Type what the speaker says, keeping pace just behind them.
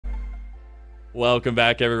Welcome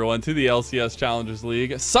back, everyone, to the LCS Challengers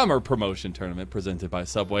League Summer Promotion Tournament presented by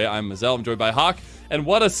Subway. I'm Mazel. I'm joined by Hawk. And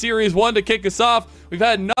what a Series 1 to kick us off. We've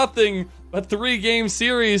had nothing but 3-game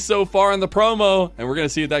series so far in the promo, and we're going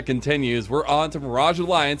to see if that continues. We're on to Mirage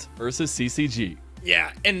Alliance versus CCG.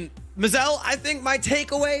 Yeah, and Mazel, I think my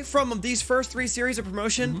takeaway from these first 3 series of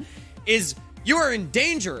promotion is you are in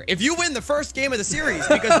danger if you win the first game of the series,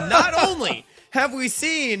 because not only have we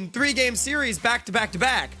seen 3-game series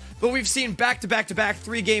back-to-back-to-back, but we've seen back-to-back-to-back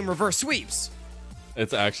 3-game reverse sweeps.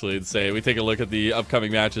 It's actually insane. We take a look at the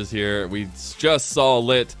upcoming matches here. We just saw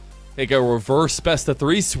Lit take a reverse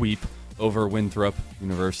best-of-3 sweep over Winthrop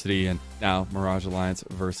University, and now Mirage Alliance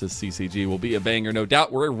versus CCG will be a banger, no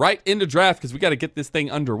doubt. We're right into draft because we got to get this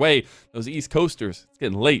thing underway. Those East Coasters, it's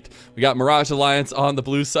getting late. We got Mirage Alliance on the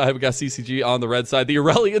blue side. We got CCG on the red side. The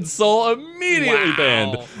Aurelian Soul immediately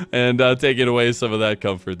banned and taking away some of that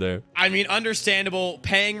comfort there. I mean, understandable,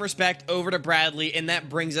 paying respect over to Bradley, and that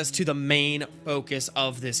brings us to the main focus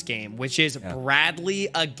of this game, which is Bradley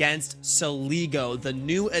against Saligo, the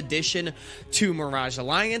new addition to Mirage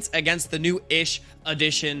Alliance against the new-ish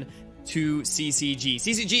addition to CCG.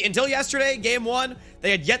 CCG, until yesterday, game 1,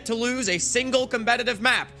 they had yet to lose a single competitive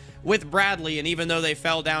map with Bradley, and even though they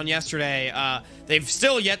fell down yesterday, they've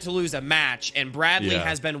still yet to lose a match, and Bradley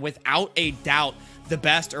has been, without a doubt, the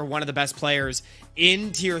best or one of the best players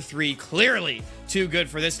in Tier 3, clearly too good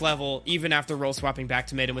for this level, even after role swapping back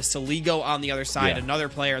to mid, and with Saligo on the other side, another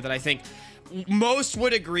player that I think most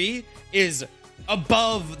would agree is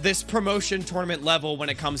above this promotion tournament level when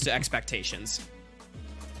it comes to expectations.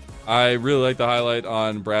 I really like the highlight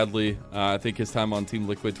on Bradley. I think his time on Team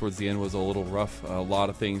Liquid towards the end was a little rough. A lot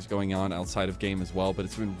of things going on outside of game as well, but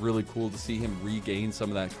it's been really cool to see him regain some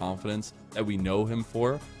of that confidence that we know him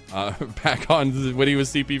for. Back on when he was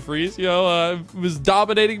CP Freeze, you know, was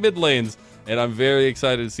dominating mid lanes, and I'm very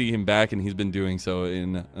excited to see him back, and he's been doing so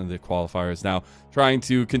in the qualifiers. Now, trying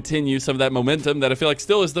to continue some of that momentum that I feel like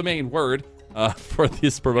still is the main word for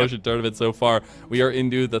this promotion tournament so far. We are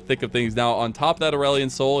into the thick of things now. On top of that Aurelian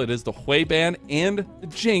Soul, it is the Hui ban and the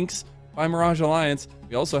Jinx by Mirage Alliance.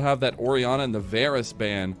 We also have that Orianna and the Varus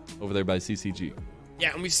ban over there by CCG.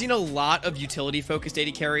 Yeah, and we've seen a lot of utility-focused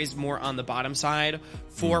AD carries more on the bottom side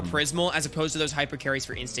for Prismal, as opposed to those hyper carries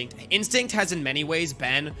for Instinct. Instinct has in many ways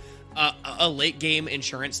been a late-game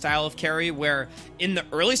insurance style of carry, where in the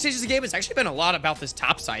early stages of the game, it's actually been a lot about this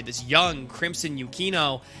top side, this young Crimson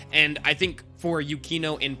Yukino, and I think for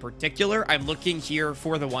Yukino in particular, I'm looking here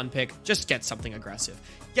for the one pick. Just get something aggressive.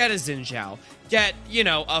 Get a Xin Zhao, get, you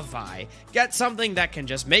know, a Vi, get something that can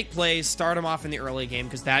just make plays, start them off in the early game,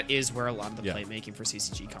 because that is where a lot of the playmaking for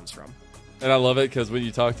CCG comes from. And I love it because when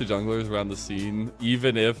you talk to junglers around the scene,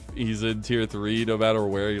 even if he's in Tier 3, no matter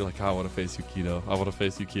where, you're like, oh, I want to face Yukino. I want to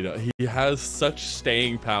face Yukino. He has such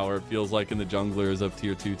staying power, it feels like, in the junglers of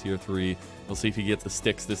Tier 2, Tier 3. We'll see if he gets the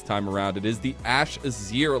sticks this time around. It is the Ashe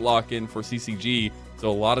Azir lock-in for CCG, so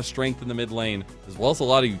a lot of strength in the mid lane, as well as a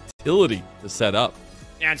lot of utility to set up.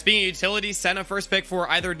 Yeah, and speaking of utility, send a first pick for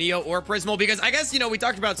either Neo or Prismal, because I guess, you know, we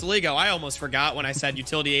talked about Saligo. I almost forgot when I said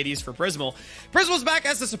utility ADs for Prismal. Prismal's back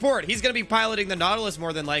as the support. He's going to be piloting the Nautilus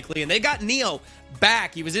more than likely, and they got Neo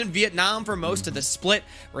back. He was in Vietnam for most of the split,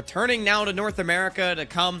 returning now to North America to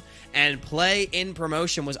come and play in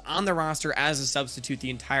promotion, was on the roster as a substitute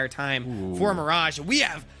the entire time for Mirage. We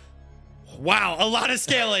have... wow, a lot of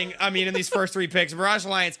scaling, I mean, in these first 3 picks. Mirage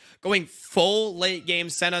Alliance going full late game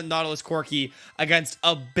Senna Nautilus Corki against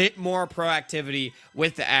a bit more proactivity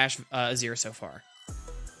with the Ashe Azir so far.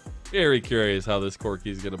 Very curious how this Corki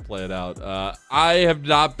is going to play it out. I have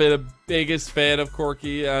not been a biggest fan of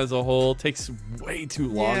Corki as a whole. It takes way too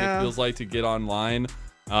long, it feels like, to get online.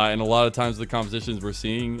 And a lot of times the compositions we're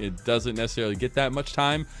seeing, it doesn't necessarily get that much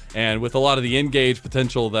time. And with a lot of the engage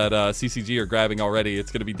potential that CCG are grabbing already,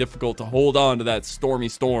 it's going to be difficult to hold on to that stormy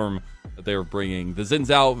storm that they were bringing. The Xin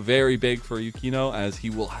Zhao, very big for Yukino, as he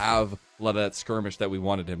will have a lot of that skirmish that we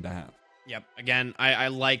wanted him to have. Yep, again, I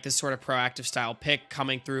like this sort of proactive style pick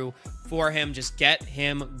coming through for him. Just get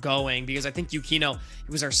him going, because I think Yukino,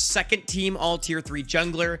 he was our second team all Tier 3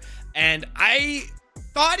 jungler, and I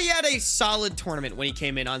thought he had a solid tournament when he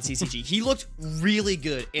came in on CCG. He looked really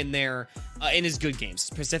good in there, in his good games.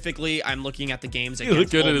 Specifically, I'm looking at the games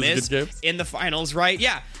against Ole Miss in the finals, right?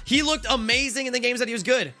 Yeah, he looked amazing in the games that he was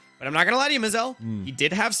good. But I'm not going to lie to you, Mazel. He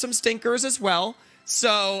did have some stinkers as well.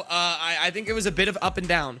 So I think it was a bit of up and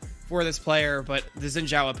down for this player. But the Xin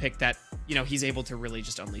Zhao pick that, you know, he's able to really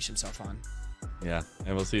just unleash himself on. Yeah,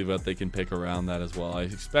 and we'll see what they can pick around that as well. I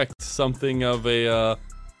expect something of a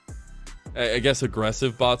I guess,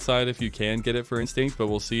 aggressive bot side if you can get it for Instinct, but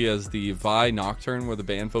we'll see as the Vi Nocturne, where the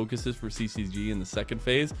ban focuses for CCG in the second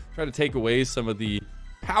phase, try to take away some of the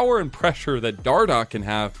power and pressure that Dardoch can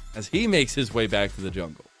have as he makes his way back to the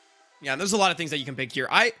jungle. Yeah, there's a lot of things that you can pick here.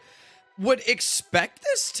 I would expect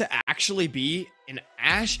this to actually be an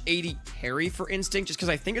Ashe 80 carry for Instinct, just because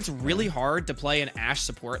I think it's really hard to play an Ashe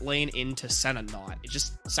support lane into Senna Not. It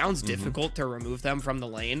just sounds difficult to remove them from the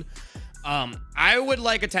lane. I would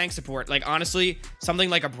like a tank support. Like, honestly, something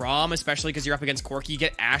like a Braum, especially because you're up against Corki.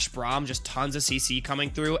 Get Ashe Braum, just tons of CC coming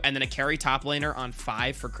through, and then a carry top laner on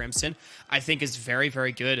 5 for Crimson, I think is very,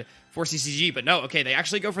 very good for CCG. But no, okay, they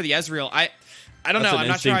actually go for the Ezreal. I don't know. I'm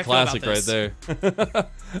not sure how I feel about this. Right there.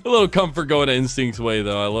 A little comfort going to Instinct's way,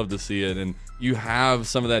 though. I love to see it. And you have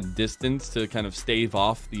some of that distance to kind of stave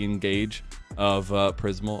off the engage of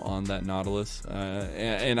Prismal on that Nautilus.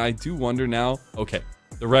 And I do wonder now, okay,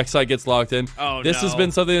 the Rek'Sai gets locked in. Oh, this has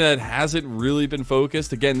been something that hasn't really been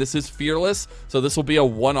focused. Again, this is Fearless, so this will be a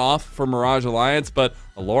one-off for Mirage Alliance, but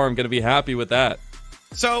Alorem going to be happy with that.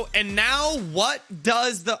 So, and now what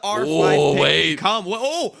does the R5 pick become?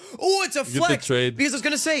 Oh, it's a flex. Because I was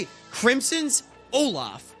going to say, Crimson's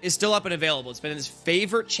Olaf is still up and available. It's been his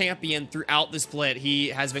favorite champion throughout the split. He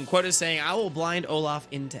has been quoted as saying, I will blind Olaf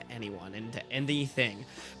into anyone, into anything.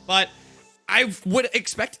 But I would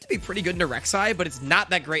expect it to be pretty good in a Rek'Sai, but it's not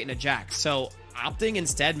that great in a Jax. So, opting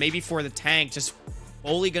instead maybe for the tank, just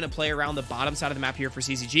only going to play around the bottom side of the map here for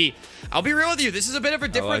CCG. I'll be real with you. This is a bit of a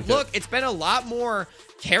different look. It's been a lot more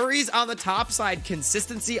carries on the top side,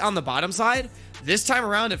 consistency on the bottom side. This time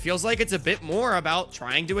around, it feels like it's a bit more about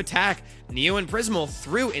trying to attack Neo and Prismal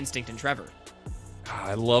through Instinct and Trevor.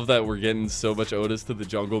 I love that we're getting so much Otis to the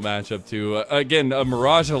jungle matchup too. Again, a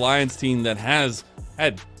Mirage Alliance team that has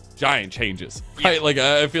had giant changes, right? Like,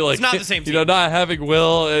 I feel like it's not the same team. You know, not having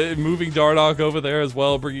Will, moving Dardoch over there as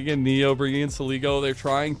well, bringing in Neo, bringing in Soligo. They're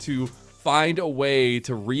trying to find a way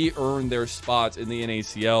to re-earn their spots in the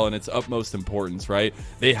NACL, and it's utmost importance, right?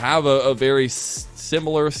 They have a very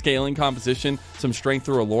similar scaling composition, some strength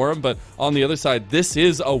through Alorem, but on the other side, this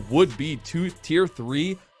is a would-be tier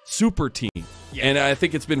 3 super team. Yeah. And I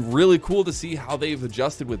think it's been really cool to see how they've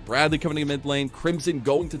adjusted with Bradley coming in mid lane, Crimson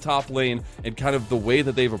going to top lane, and kind of the way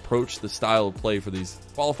that they've approached the style of play for these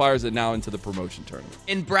qualifiers and now into the promotion tournament.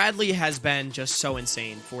 And Bradley has been just so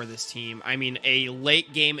insane for this team. I mean, a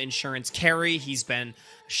late game insurance carry. He's been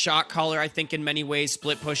shot caller, I think, in many ways,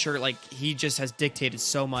 split pusher. Like, he just has dictated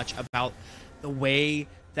so much about the way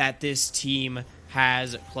that this team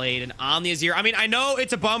has played. And on the Azir, I mean, I know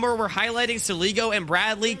it's a bummer. We're highlighting Soligo and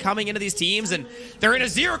Bradley coming into these teams, and they're in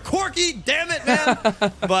Azir Corki. Damn it,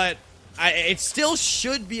 man. But it still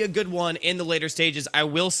should be a good one in the later stages. I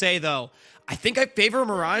will say, though, I think I favor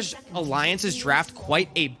Mirage Alliance's draft quite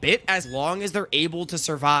a bit as long as they're able to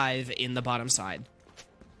survive in the bottom side.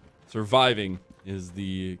 Surviving is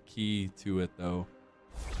the key to it, though.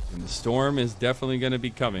 And the storm is definitely going to be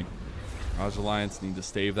coming. Mirage Alliance need to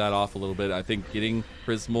stave that off a little bit. I think getting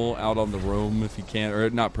Prismal out on the roam if you can, or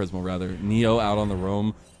not Prismal, rather, Neo out on the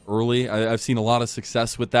roam early. I've seen a lot of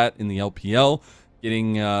success with that in the LPL.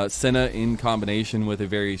 Getting Senna in combination with a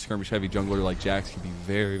very skirmish-heavy jungler like Jax can be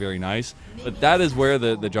very, very nice. But that is where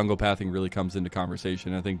the jungle pathing really comes into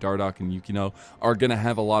conversation. I think Dardoch and Yukino are going to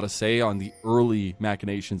have a lot of say on the early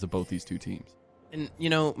machinations of both these two teams. And, you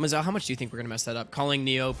know, Mazel, how much do you think we're going to mess that up? Calling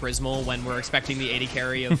Neo Prismal when we're expecting the 80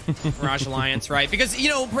 carry of Mirage Alliance, right? Because, you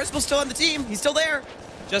know, Prismal's still on the team. He's still there.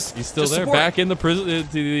 He's still there. Support. Back in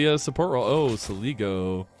the support role. Oh,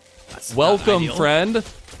 Soligo. Welcome, friend.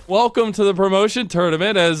 Welcome to the promotion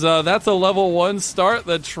tournament, as that's a level 1 start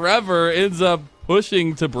that Trevor ends up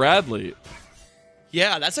pushing to Bradley.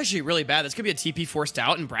 Yeah, that's actually really bad. This could be a TP forced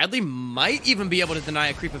out, and Bradley might even be able to deny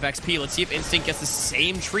a creep of XP. Let's see if Instinct gets the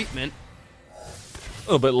same treatment. A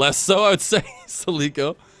little bit less so, I would say.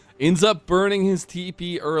 Soligo ends up burning his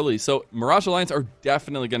TP early. So Mirage Alliance are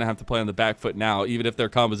definitely going to have to play on the back foot now, even if their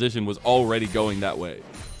composition was already going that way.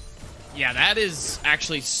 Yeah, that is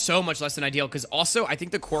actually so much less than ideal, because also I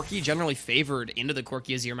think the Corki generally favored into the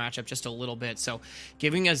Corki Azir matchup just a little bit. So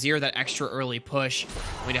giving Azir that extra early push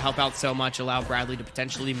going to help out so much, allow Bradley to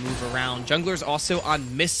potentially move around. Jungler's also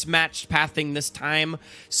on mismatched pathing this time.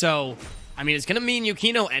 So, I mean, it's going to mean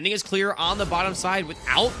Yukino ending his clear on the bottom side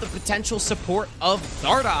without the potential support of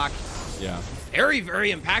Dardoch. Yeah. Very,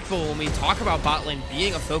 very impactful when we talk about bot lane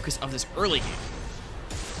being a focus of this early game.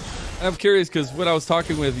 I'm curious because when I was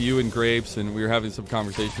talking with you and Grapes and we were having some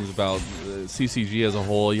conversations about CCG as a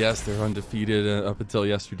whole, yes, they're undefeated up until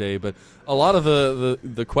yesterday, but a lot of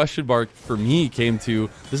the question mark for me came to,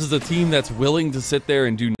 this is a team that's willing to sit there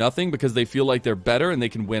and do nothing because they feel like they're better and they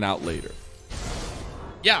can win out later.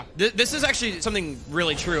 Yeah, this is actually something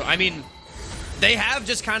really true. I mean, they have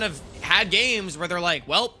just kind of had games where they're like,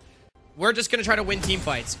 well, we're just going to try to win team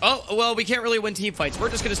fights. Oh, well, we can't really win team fights. We're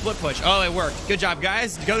just going to split push. Oh, it worked. Good job,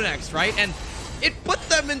 guys. Go next, right? And it put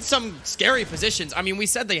them in some scary positions. I mean, we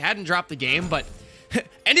said they hadn't dropped the game, but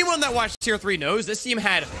anyone that watched Tier 3 knows this team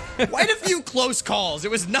had quite a few close calls.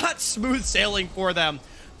 It was not smooth sailing for them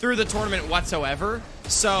through the tournament whatsoever.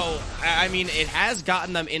 So, I mean, it has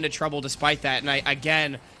gotten them into trouble despite that. And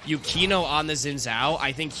again, Yukino on the Xin Zhao,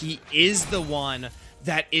 I think he is the one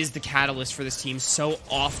that is the catalyst for this team so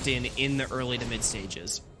often in the early to mid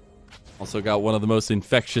stages. Also got one of the most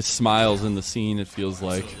infectious smiles in the scene, it feels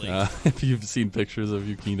like, if you've seen pictures of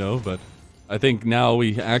Yukino. But I think now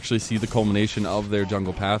we actually see the culmination of their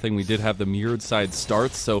jungle pathing. We did have the mirrored side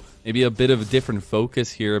starts, so maybe a bit of a different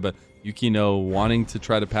focus here, but Yukino wanting to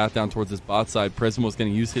try to path down towards this bot side. Prism was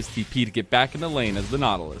going to use his TP to get back in the lane as the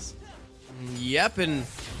Nautilus. Yep, and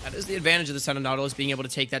that is the advantage of the Son of Nautilus, being able to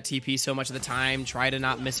take that TP so much of the time, try to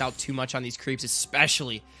not miss out too much on these creeps,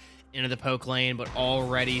 especially into the poke lane, but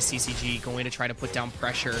already CCG going to try to put down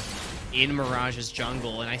pressure in Mirage's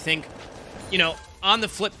jungle. And I think, you know, on the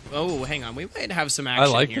flip... Oh, hang on. We might have some action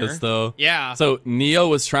here. I like here. this, though. Yeah. So Neo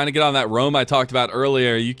was trying to get on that roam I talked about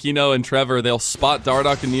earlier. Yukino and Trevor, they'll spot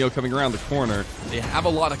Dardoch and Neo coming around the corner. They have a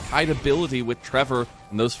lot of kite ability with Trevor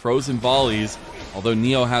and those frozen volleys, although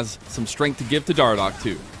Neo has some strength to give to Dardoch,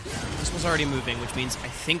 too. This was already moving, which means I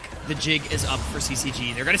think the jig is up for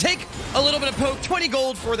CCG. They're going to take a little bit of poke, 20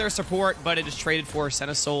 gold for their support, but it is traded for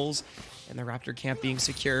Senna Souls and the Raptor camp being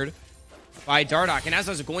secured by Dardoch. And as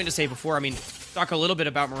I was going to say before, I mean, talk a little bit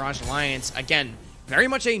about Mirage Alliance. Again, very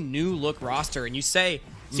much a new look roster. And you say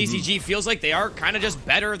CCG feels like they are kind of just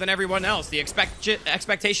better than everyone else. The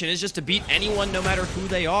expectation is just to beat anyone no matter who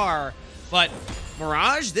they are. But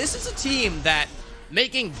Mirage, this is a team that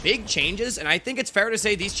making big changes, and I think it's fair to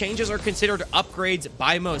say these changes are considered upgrades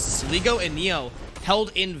by most. Sligo and Neo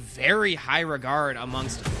held in very high regard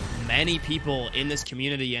amongst many people in this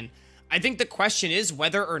community, and I think the question is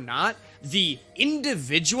whether or not the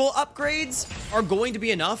individual upgrades are going to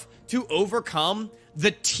be enough to overcome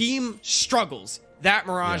the team struggles that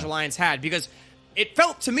Mirage Alliance had, because it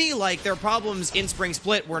felt to me like their problems in Spring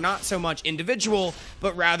Split were not so much individual,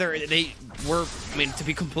 but rather they were, I mean, to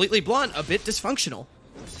be completely blunt, a bit dysfunctional.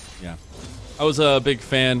 Yeah. I was a big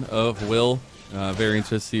fan of Will. Very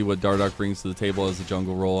interested to see what Dardoch brings to the table as a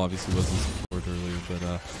jungle role. Obviously wasn't support earlier,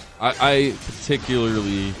 but I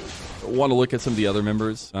particularly want to look at some of the other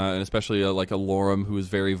members, and especially like a Lorem, who is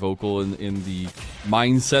very vocal in the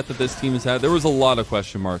mindset that this team has had. There was a lot of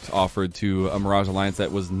question marks offered to a Mirage Alliance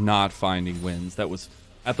that was not finding wins, that was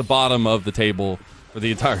at the bottom of the table for the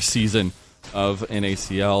entire season of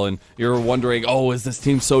NACL, and you're wondering, oh, is this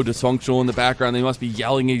team so dysfunctional in the background? They must be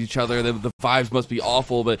yelling at each other, the vibes must be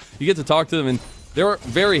awful, but you get to talk to them, and they're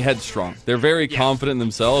very headstrong. They're very confident in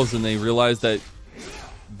themselves, and they realize that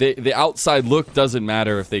the outside look doesn't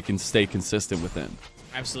matter if they can stay consistent within.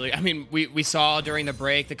 Absolutely. I mean, we saw during the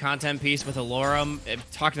break the content piece with Alorum,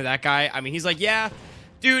 talking to that guy. I mean, he's like, yeah,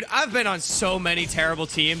 dude, I've been on so many terrible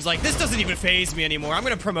teams. Like, this doesn't even faze me anymore. I'm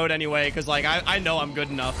going to promote anyway because, like, I know I'm good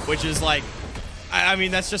enough, which is, like, I mean,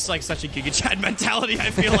 that's just, like, such a Giga Chad mentality, I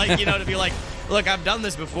feel like, you know, to be like, look, I've done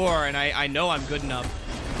this before, and I know I'm good enough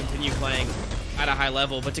to continue playing at a high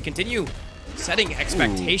level, but to continue setting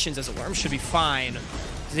expectations as Alorum should be fine.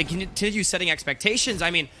 They continue setting expectations. I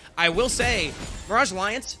mean, I will say, Mirage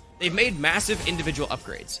Alliance, they've made massive individual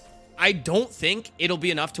upgrades. I don't think it'll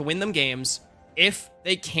be enough to win them games if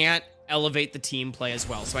they can't elevate the team play as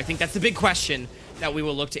well. So I think that's the big question that we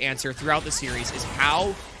will look to answer throughout the series, is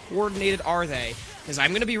how coordinated are they? Because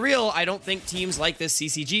I'm going to be real, I don't think teams like this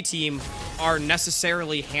CCG team are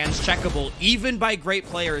necessarily hands checkable, even by great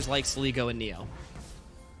players like Sligo and Neo.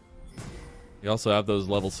 You also have those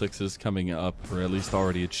level 6s coming up, or at least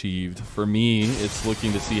already achieved. For me, it's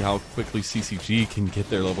looking to see how quickly CCG can get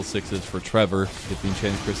their level 6s for Trevor, get the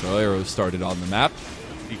Enchanted Crystal Arrows started on the map.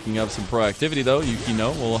 Speaking of some proactivity, though,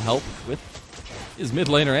 Yukino will help with his mid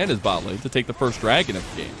laner and his bot lane to take the first dragon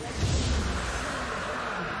of the game.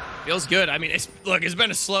 Feels good. I mean, look, it's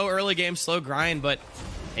been a slow early game, slow grind, but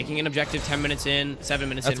taking an objective 10 minutes in, 7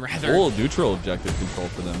 minutes in, rather. That's full neutral objective control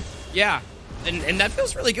for them. Yeah. And that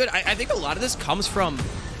feels really good. I think a lot of this comes from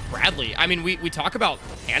Bradley. I mean, we talk about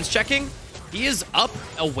hands checking. He is up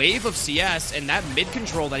a wave of CS, and that mid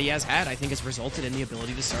control that he has had, I think, has resulted in the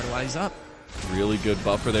ability to start a lot of these up. Really good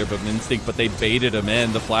buffer there, but Instinct, but they baited him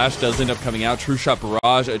in. The flash does end up coming out. True Shot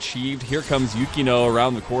Barrage achieved. Here comes Yukino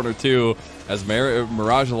around the corner too. As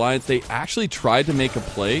Mirage Alliance, they actually tried to make a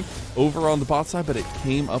play over on the bot side, but it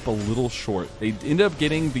came up a little short. They ended up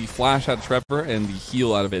getting the flash out of Trevor and the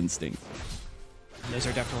heal out of Instinct. Those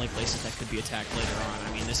are definitely places that could be attacked later on.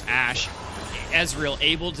 I mean, this Ashe, Ezreal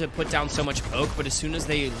able to put down so much poke, but as soon as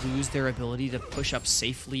they lose their ability to push up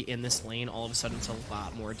safely in this lane, all of a sudden it's a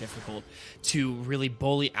lot more difficult to really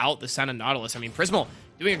bully out the Son of Nautilus. I mean, Prismal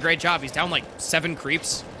doing a great job. He's down like 7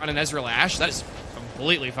 creeps on an Ezreal Ashe. That is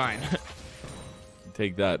completely fine.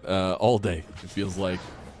 Take that all day, it feels like.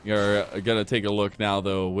 You're going to take a look now,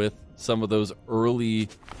 though, with some of those early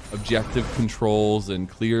objective controls and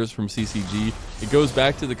clears from CCG. It goes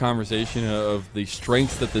back to the conversation of the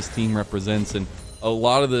strengths that this team represents, and a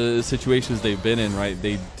lot of the situations they've been in, right,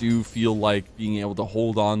 they do feel like being able to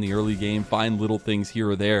hold on the early game, find little things here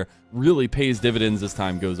or there, really pays dividends as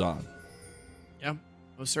time goes on. Yeah,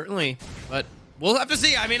 most certainly. But we'll have to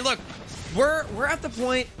see. I mean, look, we're at the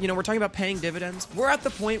point, you know, we're talking about paying dividends. We're at the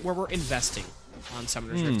point where we're investing on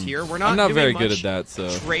Summoner's Rift here. We're not I'm not doing very much good at that, so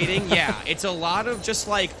trading. Yeah, it's a lot of just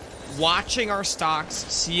like watching our stocks,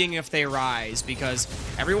 seeing if they rise, because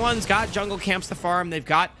everyone's got jungle camps to farm. They've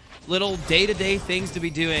got little day-to-day things to be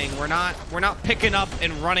doing. We're not picking up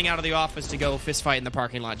and running out of the office to go fist fight in the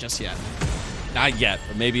parking lot just yet. Not yet,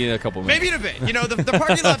 but maybe in a couple minutes. Maybe in a bit. You know, the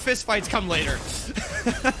parking lot fist fights come later.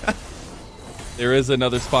 There is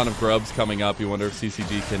another spawn of grubs coming up. You wonder if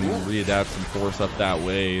CCG can readapt some force up that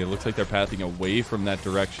way. It looks like they're pathing away from that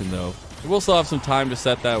direction, though. They will still have some time to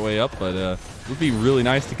set that way up, but it would be really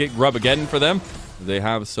nice to get grub again for them. They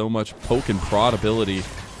have so much poke and prod ability.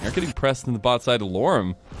 They're getting pressed in the bot side of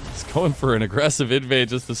Lorem. It's going for an aggressive invade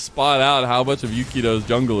just to spot out how much of Yukino's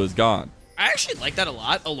jungle is gone. I actually like that a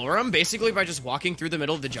lot. Alorum, basically by just walking through the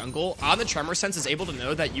middle of the jungle, on the Tremor Sense is able to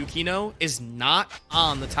know that Yukino is not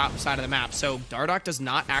on the top side of the map. So Dardoch does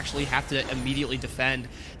not actually have to immediately defend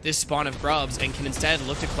this spawn of grubs and can instead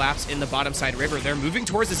look to collapse in the bottom side river. They're moving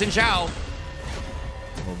towards the Xin Zhao.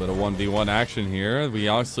 A little bit of 1v1 action here. We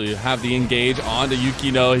obviously have the engage onto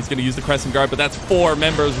Yukino. He's going to use the Crescent Guard, but that's 4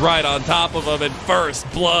 members right on top of him. And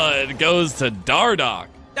first blood goes to Dardoch.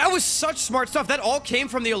 That was such smart stuff. That all came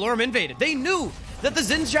from the Alorum invade. They knew that the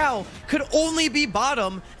Xin Zhao could only be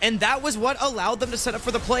bottom, and that was what allowed them to set up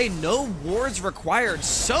for the play. No wards required.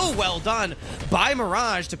 So well done by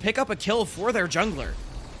Mirage to pick up a kill for their jungler.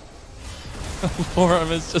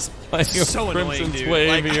 Lorem is just playing so a Crimson's annoying,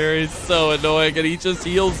 Wave here. He's so annoying, and he just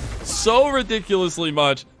heals so ridiculously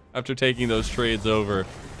much after taking those trades over.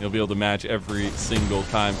 He'll be able to match every single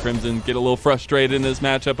time. Crimson get a little frustrated in this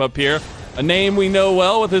matchup up here. A name we know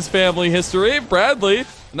well with his family history, Bradley.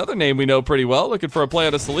 Another name we know pretty well. Looking for a play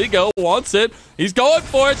out of Saligo. Wants it. He's going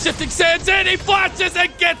for it. Shifting sands in. He flashes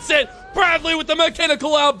and gets it. Bradley with the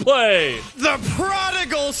mechanical outplay. The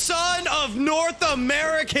prodigal son of North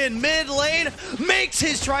American mid lane makes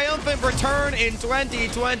his triumphant return in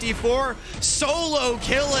 2024. Solo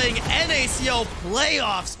killing NACL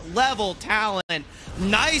playoffs level talent.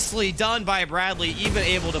 Nicely done by Bradley, even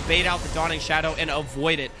able to bait out the Dawning Shadow and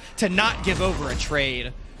avoid it to not give over a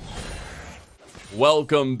trade.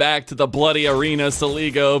 Welcome back to the bloody arena,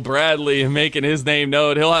 Saligo. Bradley making his name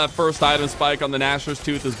known. He'll have first item spike on the Nashor's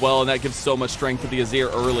Tooth as well, and that gives so much strength to the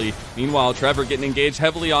Azir early. Meanwhile, Trevor getting engaged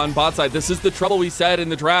heavily on bot side. This is the trouble we said in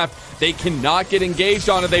the draft. They cannot get engaged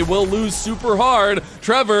on it. They will lose super hard.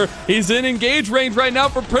 Trevor, he's in engage range right now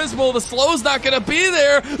for Prismal. The slow's not going to be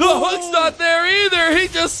there. The hook's not there either. He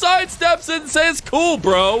just sidesteps it and says, cool,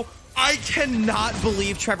 bro. I cannot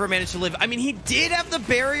believe Trevor managed to live. I mean, he did have the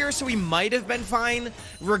barrier, so he might have been fine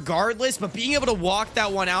regardless, but being able to walk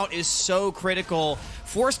that one out is so critical.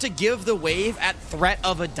 Forced to give the wave at threat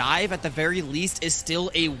of a dive, at the very least, is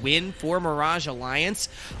still a win for Mirage Alliance,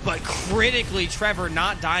 but critically, Trevor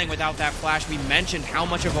not dying without that flash. We mentioned how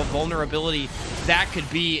much of a vulnerability that could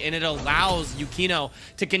be, and it allows Yukino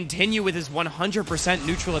to continue with his 100%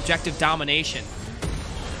 neutral objective domination.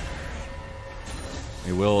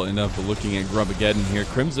 They will end up looking at Grubageddon here.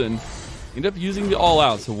 Crimson end up using the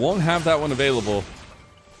all-out, so won't have that one available.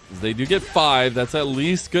 As they do get 5, that's at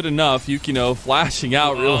least good enough. Yukino flashing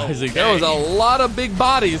out, realizing there was a lot of big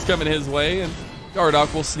bodies coming his way, and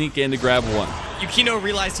Dardoch will sneak in to grab one. Yukino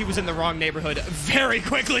realized he was in the wrong neighborhood very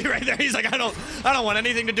quickly right there. He's like, I don't want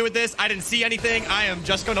anything to do with this. I didn't see anything. I am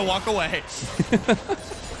just going to walk away.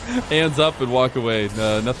 Hands up and walk away.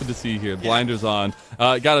 Nothing to see here. Blinders on.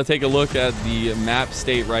 Got to take a look at the map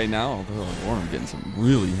state right now. Although I'm getting some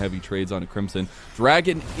really heavy trades on a Crimson.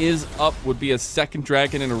 Dragon is up. Would be a second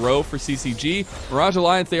dragon in a row for CCG. Mirage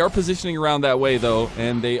Alliance, they are positioning around that way, though.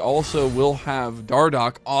 And they also will have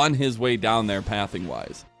Dardoch on his way down there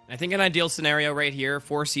pathing-wise. I think an ideal scenario right here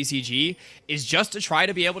for CCG is just to try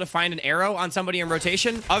to be able to find an arrow on somebody in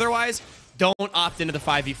rotation. Otherwise, don't opt into the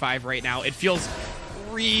 5v5 right now. It feels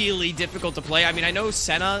really difficult to play. I mean, I know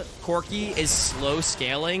Senna Corki is slow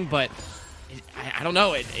scaling, but I don't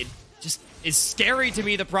know. It just is scary to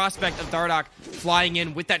me, the prospect of Dardoch flying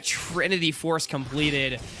in with that Trinity Force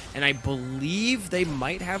completed. And I believe they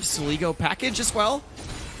might have Saligo package as well.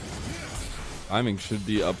 Timing should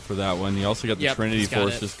be up for that one. You also got the Trinity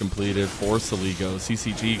Force just completed for Saligo.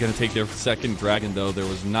 CCG going to take their second dragon, though. There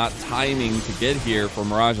was not timing to get here for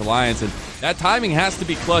Mirage Alliance, and that timing has to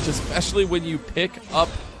be clutch, especially when you pick up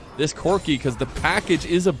this Corki, because the package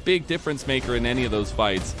is a big difference maker in any of those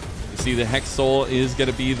fights. You see the Hex Soul is going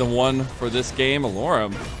to be the one for this game.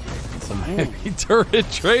 Alorum, some heavy turret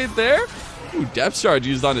trade there. Ooh, depth charge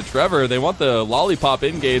used onto Trevor. They want the Lollipop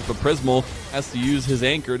engage, but Prismal has to use his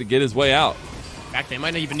anchor to get his way out. In fact, they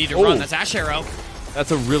might not even need to run. That's Ash Arrow.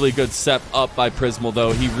 That's a really good step up by Prismal,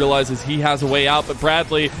 though. He realizes he has a way out, but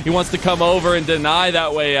Bradley, he wants to come over and deny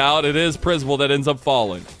that way out. It is Prismal that ends up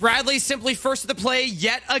falling. Bradley simply first to the play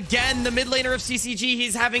yet again. The mid laner of CCG,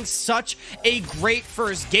 he's having such a great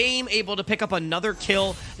first game, able to pick up another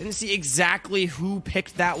kill. Didn't see exactly who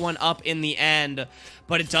picked that one up in the end,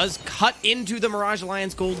 but it does cut into the Mirage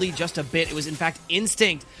Alliance gold lead just a bit. It was, in fact,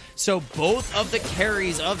 Instinct. So both of the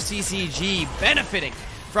carries of CCG benefiting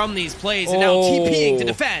from these plays and now TPing to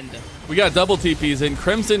defend. We got double TPs in.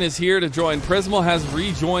 Crimson is here to join. Prismal has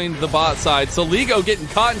rejoined the bot side. Saligo getting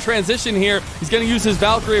caught in transition here. He's going to use his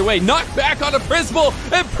Valkyrie away. Knocked back onto Prismal,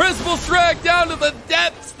 and Prismal's dragged down to the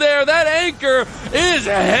depths there. That anchor is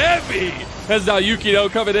heavy. As now Yukino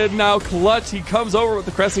coming in now clutch. He comes over with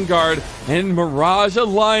the Crescent Guard. And Mirage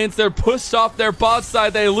Alliance, they're pushed off their bot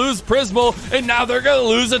side. They lose Prismal, and now they're going to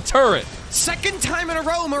lose a turret. Second time in a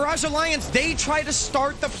row, Mirage Alliance, they try to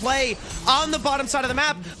start the play on the bottom side of the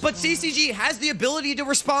map, but CCG has the ability to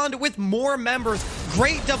respond with more members.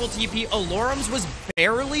 Great double TP. Alorum's was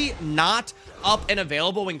barely not up and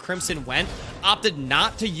available when Crimson went. Opted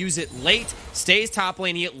not to use it late. Stays top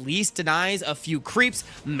lane. He at least denies a few creeps.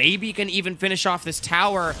 Maybe can even finish off this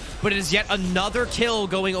tower, but it is yet another kill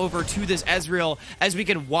going over to this Ezreal as we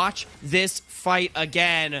can watch this fight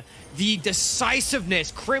again. The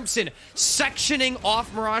decisiveness, Crimson sectioning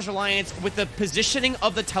off Mirage Alliance with the positioning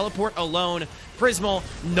of the teleport alone. Prismal,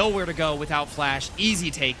 nowhere to go without Flash.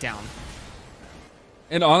 Easy takedown.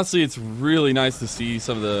 And honestly, it's really nice to see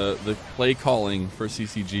some of the play calling for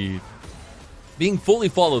CCG being fully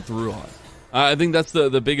followed through on. I think that's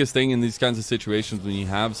the biggest thing in these kinds of situations when you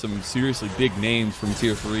have some seriously big names from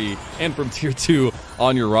Tier 3 and from Tier 2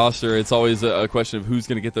 on your roster. It's always a question of who's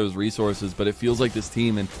going to get those resources, but it feels like this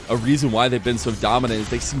team, and a reason why they've been so dominant is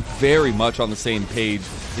they seem very much on the same page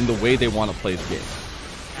in the way they want to play the game.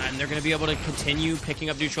 And they're going to be able to continue picking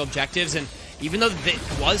up neutral objectives, and even though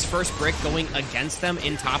it was first brick going against them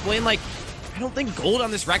in top lane, like, I don't think gold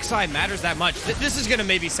on this Rek'Sai matters that much. This is going to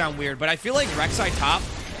maybe sound weird, but I feel like Rek'Sai top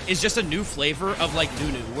is just a new flavor of like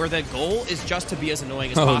Nunu, where the goal is just to be as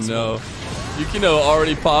annoying as possible. Oh no. Yukino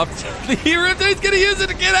already popped the hero. He's going to use it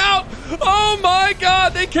to get out. Oh my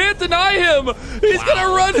god, they can't deny him. He's going to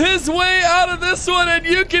run his way out of this one, and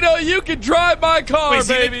Yukino, you can drive my car. Wait,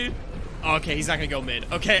 baby. Okay, he's not going to go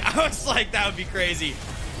mid. Okay, I was like, that would be crazy.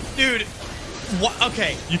 Dude, what?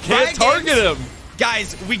 Okay. You can't target him.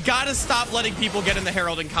 Guys, we got to stop letting people get in the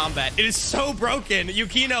Herald in combat. It is so broken.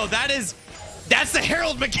 Yukino, that's the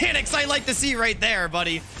Herald mechanics I like to see right there,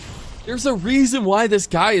 buddy. There's a reason why this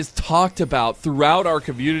guy is talked about throughout our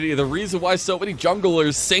community. The reason why so many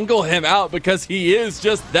junglers single him out, because he is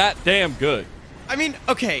just that damn good. I mean,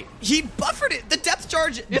 okay, he buffered it. The depth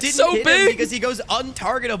charge didn't so hit big him because he goes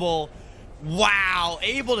untargetable. Wow,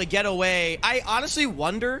 able to get away. I honestly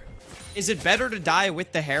wonder, is it better to die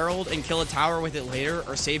with the Herald and kill a tower with it later,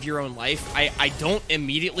 or save your own life? I don't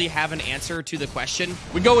immediately have an answer to the question.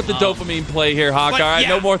 We go with the dopamine play here, Hawk. All right,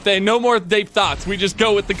 yeah. No more deep thoughts. We just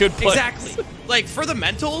go with the good play. Exactly. Like, for the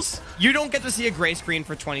mentals, you don't get to see a gray screen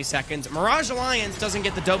for 20 seconds. Mirage Alliance doesn't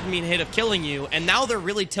get the dopamine hit of killing you, and now they're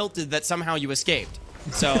really tilted that somehow you escaped.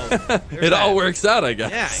 So it all works out, I guess.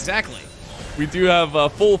 Yeah, exactly. We do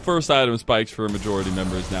have full first item spikes for majority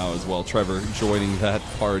members now as well. Trevor joining that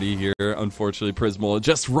party here. Unfortunately, Prismal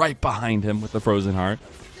just right behind him with the Frozen Heart.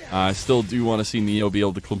 I still do want to see Neo be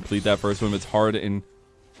able to complete that first one. It's hard in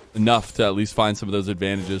enough to at least find some of those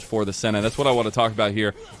advantages for the Senna. That's what I want to talk about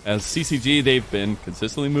here. As CCG, they've been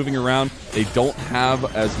consistently moving around. They don't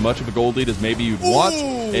have as much of a gold lead as maybe you'd want.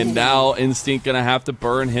 And now Instinct going to have to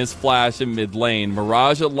burn his flash in mid lane.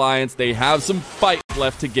 Mirage Alliance, they have some fight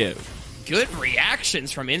left to give. Good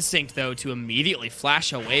reactions from Instinct, though, to immediately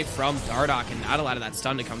flash away from Dardoch and not allow that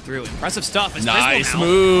stun to come through. Impressive stuff. Nice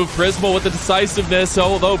move. Prismal with the decisiveness,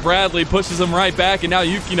 although Bradley pushes him right back, and now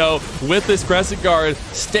Yukino, with this Crescent Guard,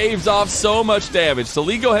 staves off so much damage.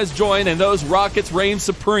 Soligo has joined, and those rockets reign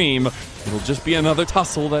supreme. It'll just be another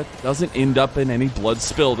tussle that doesn't end up in any blood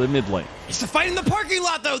spilled in mid lane. It's a fight in the parking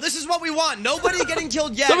lot, though. This is what we want. Nobody getting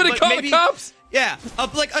killed yet. Somebody call the cops? Yeah,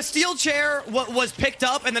 like a steel chair was picked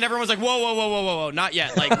up, and then everyone was like, whoa, whoa, whoa, whoa, whoa, whoa, not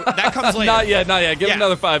yet. Like, that comes later. Not yet, not yet. Give it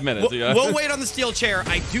another 5 minutes. We'll wait on the steel chair.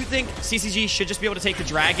 I do think CCG should just be able to take the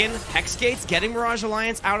Dragon. Hex Gates, getting Mirage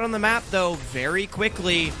Alliance out on the map, though, very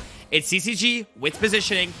quickly. It's CCG with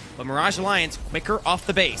positioning, but Mirage Alliance quicker off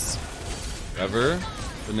the base. Trevor.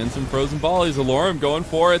 And then some frozen volleys. Alorum going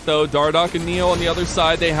for it, though. Dardoch and Neo on the other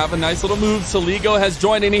side. They have a nice little move. Soligo has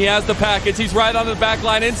joined in. He has the packets. He's right on the back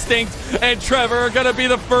line. Instinct and Trevor are going to be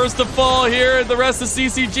the first to fall here. The rest of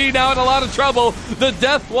CCG now in a lot of trouble. The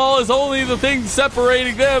death wall is only the thing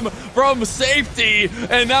separating them from safety.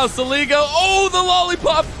 And now Soligo. Oh, the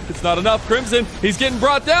lollipop. It's not enough. Crimson, he's getting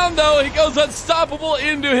brought down, though. He goes unstoppable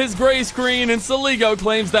into his gray screen, and Soligo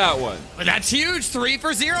claims that one. But that's huge. 3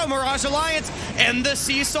 for 0, Mirage Alliance. And the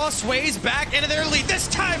Seesaw sways back into their lead. This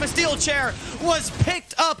time a steel chair was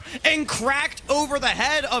picked up and cracked over the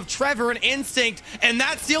head of Trevor and Instinct. And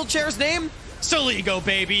that steel chair's name? Soligo,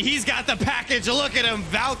 baby. He's got the package. Look at him.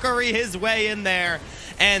 Valkyrie his way in there.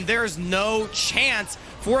 And there's no chance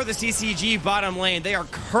for the CCG bottom lane. They are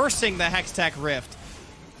cursing the Hextech Rift.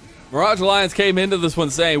 Mirage Alliance came into this one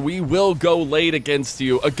saying, we will go late against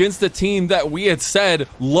you, against a team that we had said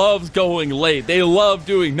loves going late. They love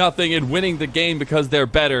doing nothing and winning the game because they're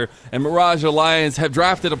better. And Mirage Alliance have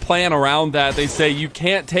drafted a plan around that. They say, you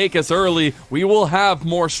can't take us early. We will have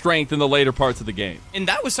more strength in the later parts of the game. And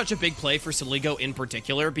that was such a big play for Soligo in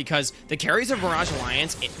particular because the carries of Mirage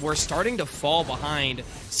Alliance were starting to fall behind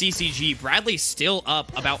CCG. Bradley's still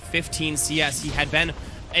up about 15 CS. He had been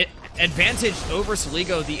advantaged over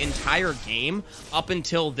Soligo the entire game up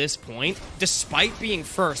until this point, despite being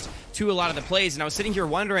first to a lot of the plays. And I was sitting here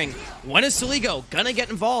wondering, when is Soligo gonna get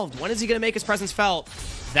involved? When is he gonna make his presence felt?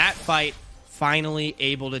 That fight, finally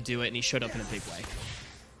able to do it, and he showed up in a big way.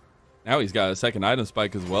 Now he's got a second item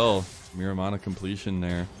spike as well. Miramana completion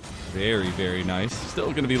there. Very, very nice.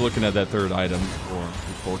 Still going to be looking at that third item for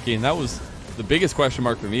Corki, and that was the biggest question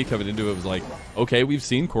mark for me coming into it. Was like, okay, we've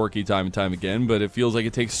seen Corki time and time again, but it feels like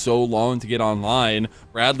it takes so long to get online.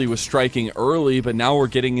 Bradley was striking early, but now we're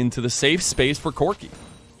getting into the safe space for Corki.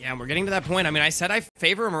 Yeah, and we're getting to that point. I mean, I said I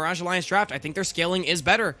favor a Mirage Alliance draft. I think their scaling is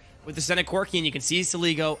better with the Senate Corki, and you can see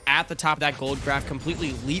Soligo at the top of that gold graph, completely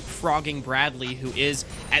leapfrogging Bradley, who is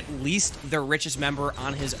at least the richest member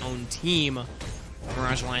on his own team.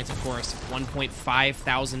 Mirage Alliance, of course, 1.5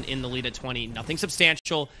 thousand in the lead at 20. Nothing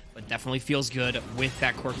substantial, but definitely feels good with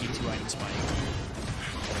that Corki 2-item spike.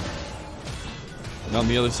 And on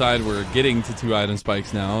the other side, we're getting to 2-item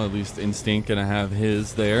spikes now. At least Instinct gonna have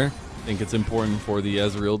his there. I think it's important for the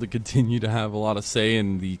Ezreal to continue to have a lot of say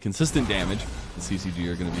in the consistent damage the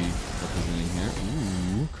CCG are going to be representing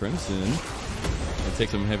here. Ooh, Crimson. I'll take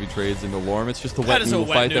some heavy trades into Lorm. It's just the wet noodle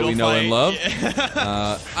fight that we know and love.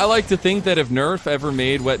 Yeah. I like to think that if Nerf ever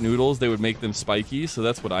made wet noodles, they would make them spiky. So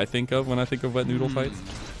that's what I think of when I think of wet noodle fights.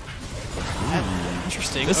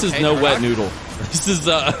 Interesting. This is no wet noodle.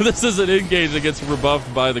 This is an engage that gets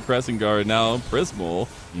rebuffed by the Crescent Guard. Now Prismal,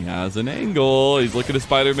 he has an angle. He's looking at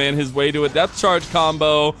Spider-Man his way to a depth charge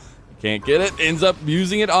combo. Can't get it. Ends up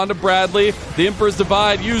using it onto Bradley. The Emperor's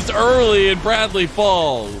Divide used early, and Bradley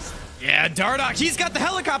falls. Yeah, Dardoch, he's got the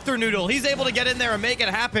helicopter noodle. He's able to get in there and make it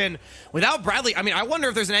happen. Without Bradley, I mean, I wonder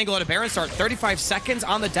if there's an angle at a Baron start. 35 seconds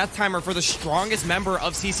on the death timer for the strongest member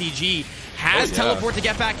of CCG. Has teleport to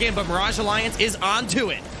get back in, but Mirage Alliance is onto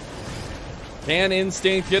it. Can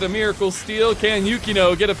Instinct get a Miracle Steal? Can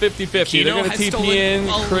Yukino get a 50-50? They're going to TP in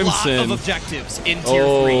Crimson. A lot of objectives in Tier 3.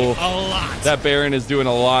 A lot. That Baron is doing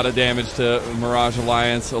a lot of damage to Mirage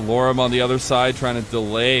Alliance. Alorum on the other side trying to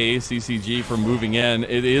delay CCG from moving in.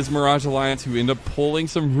 It is Mirage Alliance who end up pulling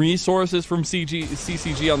some resources from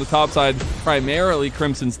CCG on the top side, primarily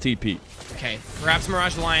Crimson's TP. Okay, perhaps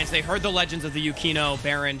Mirage Alliance, they heard the legends of the Yukino,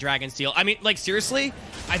 Baron, Dragonsteel. I mean, like, seriously,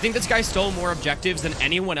 I think this guy stole more objectives than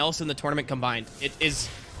anyone else in the tournament combined. It is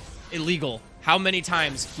illegal how many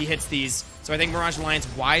times he hits these. So I think Mirage Alliance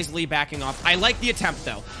wisely backing off. I like the attempt,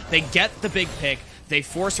 though. They get the big pick. They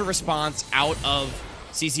force a response out of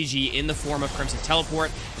CCG in the form of Crimson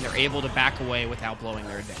Teleport, and they're able to back away without blowing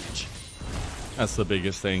their advantage. That's the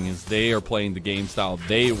biggest thing, is they are playing the game style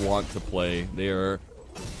they want to play. They are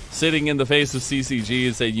sitting in the face of CCG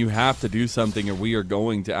and saying, you have to do something or we are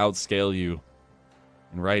going to outscale you.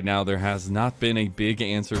 And right now there has not been a big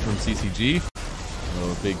answer from CCG.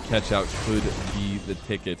 So a big catch out could be the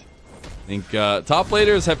ticket. I think top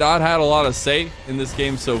laners have not had a lot of say in this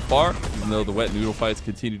game so far, even though the wet noodle fights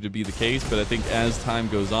continue to be the case. But I think as time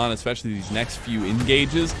goes on, especially these next few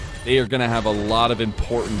engages, they are going to have a lot of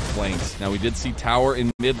important flanks. Now, we did see tower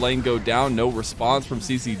in mid lane go down. No response from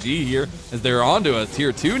CCG here, as they're onto a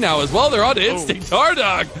tier 2 now as well. They're onto Instinct.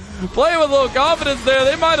 Dardoch playing with a little confidence there.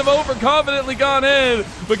 They might have overconfidently gone in,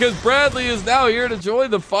 because Bradley is now here to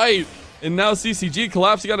join the fight. And now CCG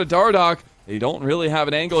collapsing on a Dardoch. They don't really have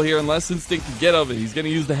an angle here unless Instinct can get of it. He's going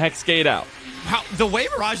to use the Hex Gate out. The way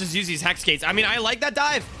Mirage has used these Hex Gates, I mean, I like that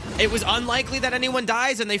dive. It was unlikely that anyone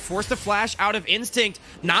dies, and they forced the flash out of Instinct,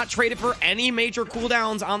 not traded for any major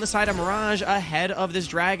cooldowns on the side of Mirage ahead of this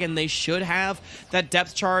Dragon. They should have that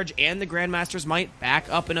depth charge and the Grandmaster's Might back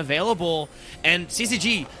up and available. And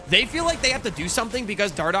CCG, they feel like they have to do something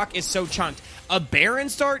because Dardoch is so chunked. A Baron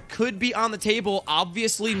start could be on the table.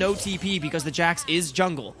 Obviously, no TP because the Jax is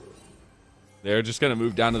jungle. They're just going to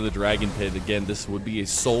move down to the Dragon Pit. Again, this would be a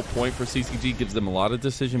sole point for CCG. Gives them a lot of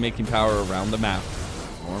decision-making power around the map.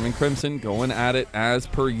 Storm and Crimson going at it as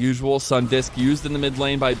per usual. Sundisk used in the mid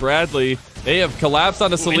lane by Bradley. They have collapsed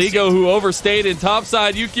onto Saligo, who overstayed in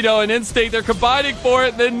topside. Yukino and Instinct, they're combining for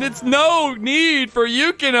it. Then it's no need for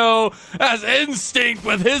Yukino as Instinct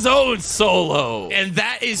with his own solo. And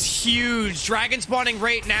that is huge. Dragon spawning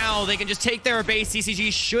right now. They can just take their base.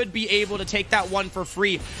 CCG should be able to take that one for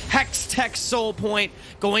free. Hex Tech Soul Point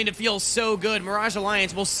going to feel so good. Mirage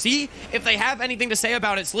Alliance, we'll see if they have anything to say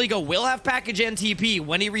about it. Saligo will have package and TP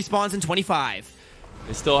when he respawns in 25.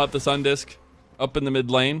 They still have the Sundisk up in the mid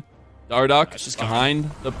lane. Dardoch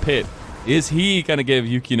behind the pit. Is he going to give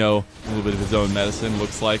Yukino a little bit of his own medicine?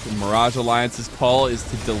 Looks like Mirage Alliance's call is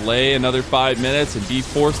to delay another 5 minutes and be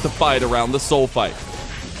forced to fight around the soul fight.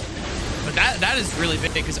 But that is really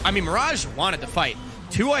big because, I mean, Mirage wanted to fight.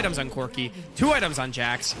 2 items on Corki, 2 items on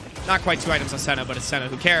Jax. Not quite 2 items on Senna, but it's Senna.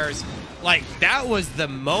 Who cares? Like, that was the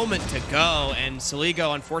moment to go, and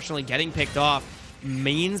Saligo, unfortunately, getting picked off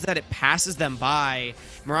means that it passes them by.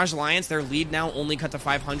 Mirage Alliance, their lead now only cut to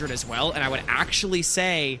 500 as well, and I would actually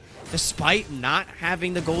say, despite not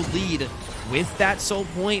having the gold lead, with that soul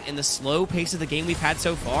point and the slow pace of the game we've had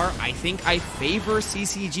so far, I think I favor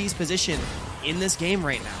CCG's position in this game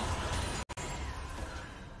right now.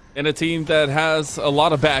 And a team that has a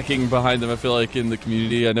lot of backing behind them, I feel like, in the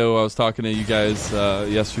community. I know I was talking to you guys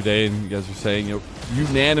yesterday, and you guys were saying, you know,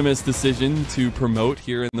 unanimous decision to promote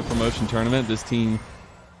here in the promotion tournament. This team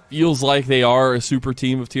feels like they are a super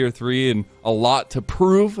team of Tier 3 and a lot to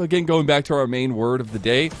prove. Again, going back to our main word of the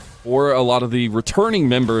day, for a lot of the returning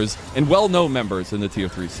members and well-known members in the Tier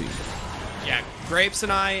 3 scene. Yeah, Grapes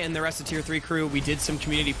and I and the rest of Tier 3 crew, we did some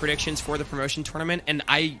community predictions for the promotion tournament, and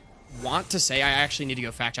I want to say, I actually need to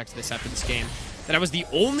go fact check this after this game, that I was the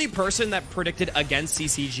only person that predicted against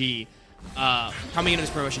CCG coming into this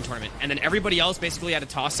promotion tournament. And then everybody else basically had a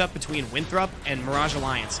toss-up between Winthrop and Mirage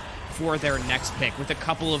Alliance for their next pick, with a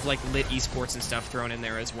couple of like lit esports and stuff thrown in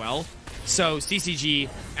there as well. So CCG,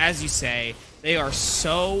 as you say, they are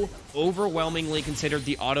so overwhelmingly considered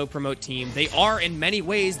the auto-promote team. They are, in many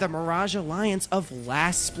ways, the Mirage Alliance of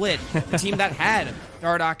last split, the team that had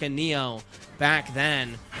Dardoch and Neo back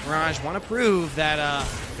then. Mirage want to prove that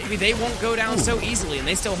maybe they won't go down so easily, and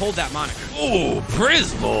they still hold that moniker. Oh,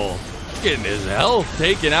 Prismal getting his health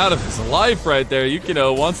taken out of his life right there.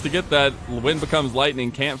 Yukino wants to get that Wind Becomes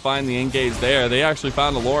Lightning, can't find the engage there. They actually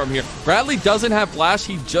found a Lorem here. Bradley doesn't have flash.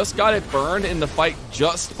 He just got it burned in the fight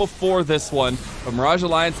just before this one. But Mirage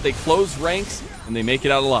Alliance, they close ranks, and they make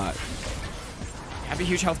it out alive. Have a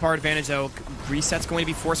huge health bar advantage, though. Reset's going to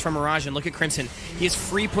be forced from Mirage, and look at Crimson. He is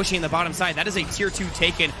free pushing the bottom side. That is a tier 2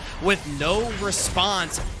 taken with no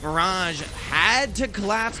response. Mirage had to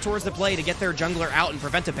collapse towards the play to get their jungler out and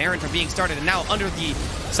prevent a Baron from being started, and now under the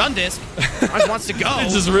Sundisk, Mirage wants to go. They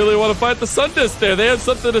just really want to fight the Sundisk there. They had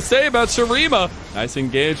something to say about Shurima. Nice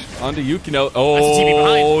engage onto Yukino.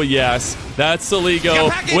 Oh, yes. That's Saligo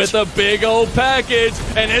with a big old package,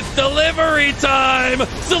 and it's delivery time.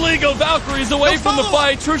 Saligo Valkyries away from the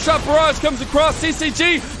fight. True Shot Barrage comes across.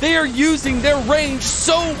 CCG, they are using their range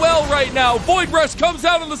so well right now. Void Rush comes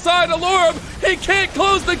out on the side of Lorem. He can't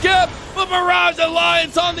close the gap, but Mirage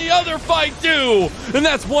Alliance on the other fight do. And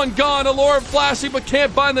that's one gone. Lorem flashing, but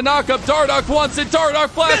can't find the knockup. Dardoch wants it. Dardoch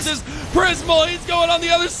flashes. Prismal, he's going on the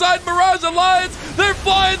other side. Mirage Alliance, they're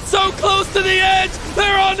flying so close to the edge.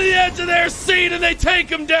 They're on the edge of their seat, and they take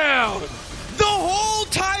him down. The whole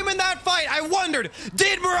time in that fight, I wondered,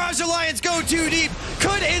 did Mirage Alliance go too deep?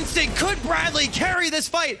 Could Instinct, could Bradley carry this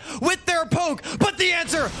fight with their poke? But the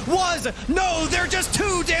answer was no, they're just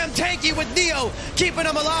too damn tanky with Neo keeping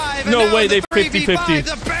them alive. And no way, they've 50-50.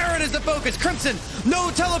 The Baron is the focus. Crimson,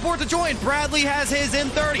 no teleport to join. Bradley has his in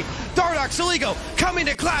 30. Dardoch, Soligo coming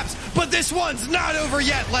to collapse, but this one's not over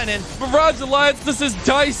yet, Lennon. Mirage Alliance, this is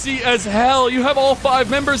dicey as hell. You have all 5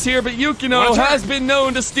 members here, but Yukino has been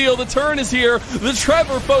known to steal. The turn is here. The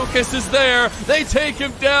Trevor focus is there. They take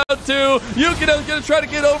him down too. Yukino's gonna try to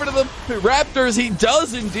get over to the Raptors. He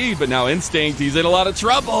does indeed, but now Instinct, he's in a lot of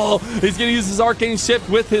trouble. He's gonna use his Arcane Shift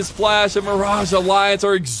with his flash, and Mirage Alliance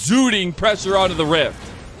are exuding pressure onto the Rift.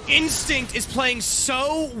 Instinct is playing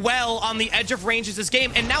so well on the edge of ranges this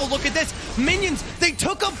game, and now look at this. Minions, they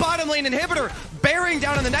took a bottom lane inhibitor, bearing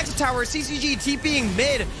down in the next tower. CCG TPing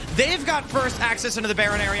mid. They've got first access into the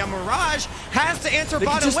Baron area. Mirage has to answer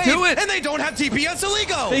bottom wave, and they don't have TP on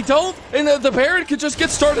Soligo. They don't, and the Baron could just get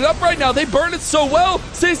started up right now. They burn it so well.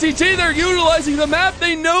 CCG, they're utilizing the map.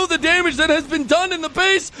 They know the damage that has been done in the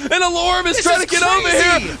base, and Alorm is trying to get over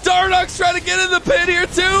here. Dardoch's trying to get in the pit here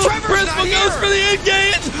too. Prismal goes for the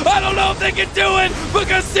engage. I don't know if they can do it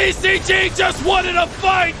because CCG just wanted a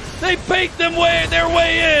fight. They baked their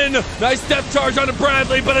way in. Nice depth charge onto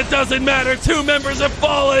Bradley, but it doesn't matter. 2 members have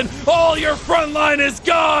fallen. All your front line is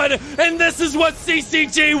gone. And this is what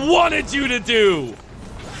CCG wanted you to do.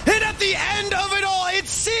 And at the end of it all,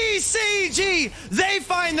 it's CCG. They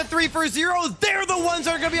find the 3-for-0. They're the ones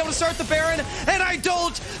that are going to be able to start the Baron. And I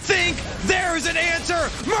don't think there's an answer.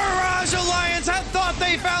 Mirage Alliance had thought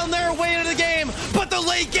they found their way into the game. But the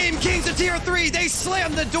late game Kings of Tier 3, they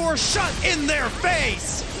slammed the door shut in their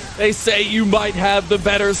face. They say you might have the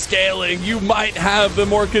better scaling, you might have the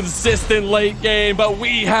more consistent late game, but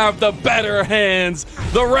we have the better hands.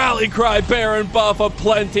 The rally cry Baron buff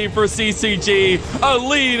aplenty for CCG, a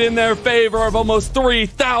lead in their favor of almost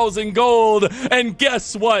 3,000 gold. And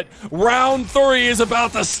guess what? Round 3 is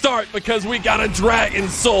about to start because we got a Dragon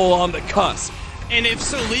Soul on the cusp. And if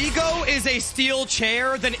Soligo is a steel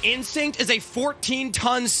chair, then Instinct is a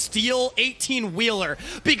 14-ton steel 18-wheeler.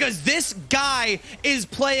 Because this guy is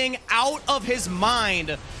playing out of his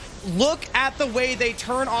mind. Look at the way they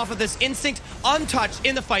turn off of this. Instinct untouched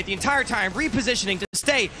in the fight the entire time, repositioning to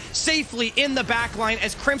stay safely in the back line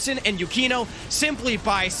as Crimson and Yukino simply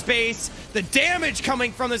buy space. The damage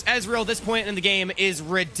coming from this Ezreal at this point in the game is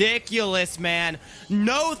ridiculous, man.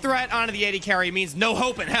 No threat onto the AD carry means no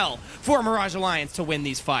hope in hell for Mirage Alliance to win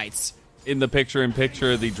these fights. In the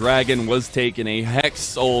picture-in-picture, the Dragon was taken, a Hex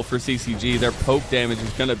Soul for CCG. Their poke damage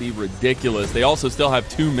is going to be ridiculous. They also still have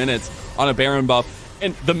 2 minutes on a Baron buff.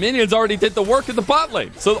 And the minions already did the work in the bot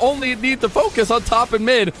lane, so only need to focus on top and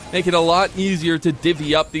mid, make it a lot easier to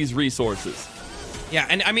divvy up these resources. Yeah,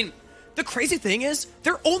 and I mean, the crazy thing is,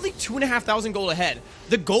 they're only 2,500 gold ahead.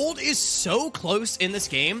 The gold is so close in this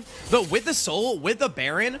game, but with the Soul, with the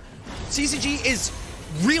Baron, CCG is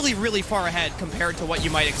really, really far ahead compared to what you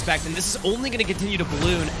might expect, and this is only going to continue to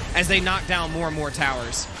balloon as they knock down more and more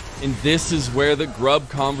towers. And this is where the grub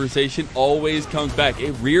conversation always comes back.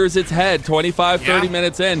 It rears its head 25, 30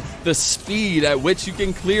 minutes in. The speed at which you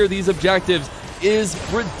can clear these objectives is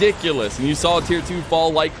ridiculous. And you saw Tier 2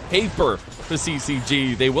 fall like paper to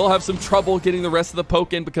CCG. They will have some trouble getting the rest of the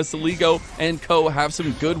poke in because Soligo and co have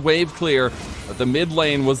some good wave clear. But the mid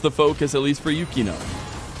lane was the focus, at least for Yukino.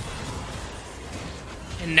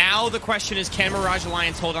 And now the question is, can Mirage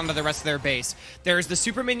Alliance hold on to the rest of their base? There's the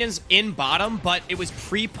super minions in bottom, but it was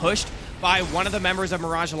pre-pushed by one of the members of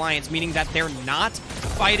Mirage Alliance, meaning that they're not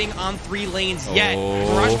fighting on 3 lanes yet.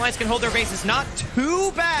 Mirage Alliance can hold their base. It's not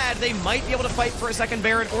too bad. They might be able to fight for a second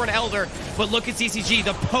Baron or an Elder, but look at CCG.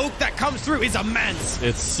 The poke that comes through is immense.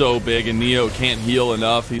 It's so big, and Neo can't heal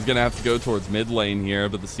enough. He's going to have to go towards mid lane here,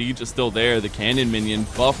 but the siege is still there. The cannon minion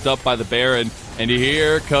buffed up by the Baron, and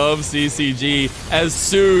here comes CCG. As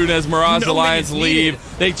soon as Mirage Alliance leave,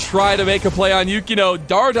 they try to make a play on Yukino.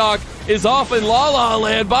 Dardoch is off in La La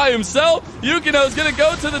Land by himself. Yukino's going to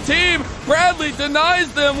go to the team. Bradley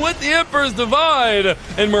denies them with the Emperor's Divide.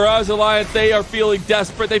 And Mirage Alliance, they are feeling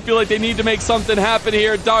desperate. They feel like they need to make something happen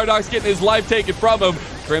here. Dardoch's getting his life taken from him.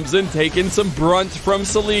 Crimson taking some brunt from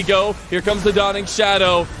Soligo. Here comes the Dawning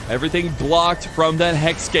Shadow. Everything blocked from that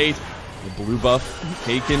Hex Gate. The blue buff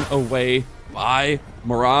taken away by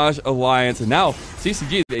Mirage Alliance, and now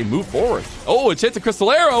CCG, they move forward. Oh, a chance of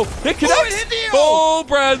Crystal Arrow. It connects. Oh,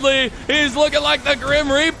 Bradley, he's looking like the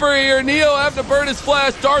Grim Reaper here. Neo have to burn his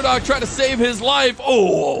flash. Dardoch trying to save his life.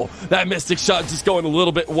 Oh, that Mystic shot just going a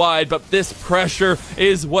little bit wide, but this pressure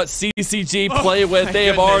is what CCG play with. They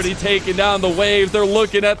have already taken down the waves. They're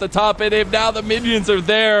looking at the top end. Now the minions are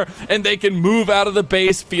there, and they can move out of the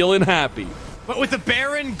base feeling happy. But with the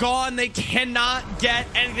Baron gone, they cannot get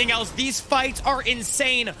anything else. These fights are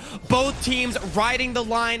insane. Both teams riding the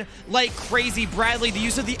line like crazy. Bradley, the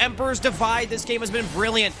use of the Emperor's Divide this game has been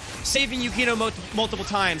brilliant, saving Yukino multiple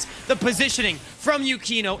times. The positioning from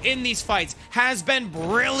Yukino in these fights has been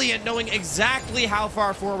brilliant, knowing exactly how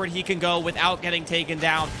far forward he can go without getting taken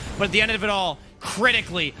down. But at the end of it all,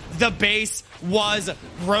 critically, the base was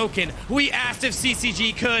broken. We asked if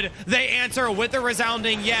CCG could. They answer with a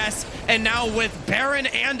resounding yes. And now with Baron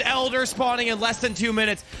and Elder spawning in less than 2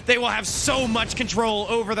 minutes, they will have so much control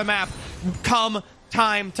over the map come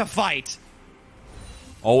time to fight.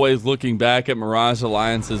 Always looking back at Mirage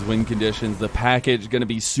Alliance's win conditions, the package going to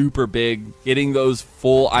be super big, getting those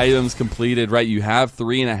full items completed, right? You have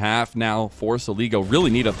 3.5 now for Soligo. Really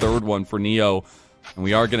need a third one for Neo. And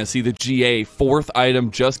we are going to see the GA, 4th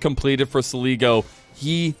item just completed for Soligo.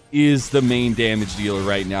 He is the main damage dealer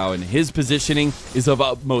right now, and his positioning is of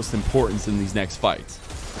utmost importance in these next fights.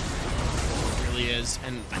 It really is.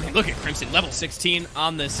 And I mean, look at Crimson, level 16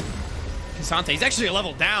 on this K'Sante. He's actually a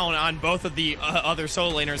level down on both of the other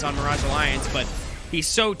solo laners on Mirage Alliance, but he's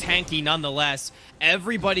so tanky nonetheless.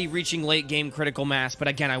 Everybody reaching late game critical mass, but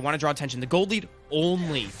again, I want to draw attention. The gold lead,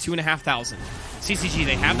 only 2,500. CCG,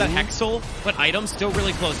 they have that Hexal, but items still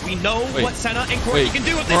really close. We know what Senna and Courtney can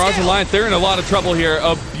do with this Mirage deal. Alliance, they're in a lot of trouble here.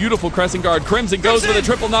 A beautiful Crescent Guard. Crimson goes for the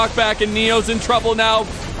triple knockback, and Neo's in trouble now.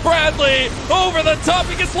 Bradley over the top.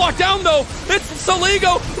 He gets locked down, though. It's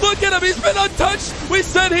Soligo. Look at him. He's been untouched. We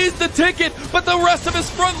said he's the ticket, but the rest of his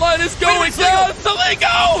front line is going down.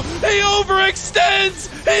 Soligo! He overextends.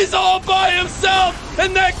 He's all by himself,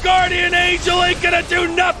 and that Guardian Angel ain't gonna do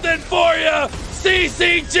nothing for you.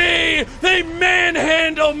 CCG, they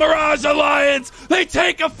manhandle Mirage Alliance. They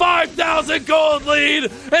take a 5,000 gold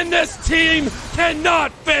lead, and this team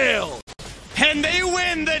cannot fail. And they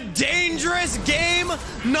win the dangerous game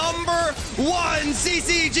number 1.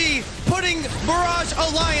 CCG putting Mirage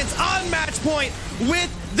Alliance on match point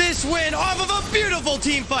with this win off of a beautiful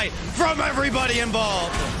team fight from everybody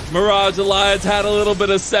involved. Mirage Alliance had a little bit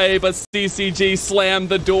of say, but CCG slammed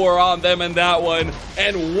the door on them in that one.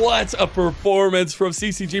 And what a performance from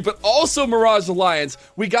CCG, but also Mirage Alliance.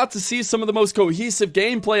 We got to see some of the most cohesive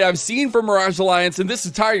gameplay I've seen from Mirage Alliance in this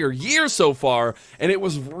entire year so far, and it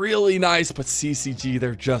was really nice, but CCG,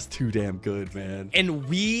 they're just too damn good, man. And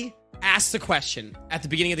we asked the question at the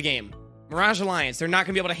beginning of the game, Mirage Alliance, they're not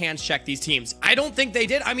going to be able to hands check these teams. I don't think they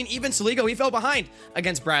did. I mean, even Soligo, he fell behind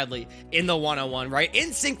against Bradley in the 1-on-1, right?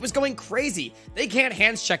 Instinct was going crazy. They can't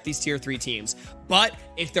hands check these tier 3 teams. But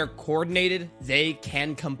if they're coordinated, they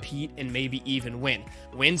can compete and maybe even win.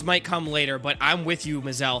 Wins might come later, but I'm with you,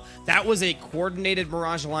 Mazel. That was a coordinated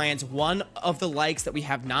Mirage Alliance, one of the likes that we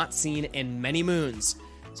have not seen in many moons.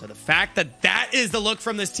 So the fact that that is the look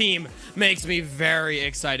from this team makes me very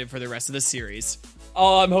excited for the rest of the series.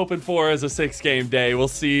 All I'm hoping for is a 6-game day. We'll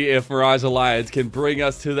see if Mirage Alliance can bring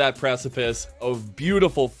us to that precipice of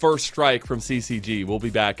beautiful first strike from CCG. We'll be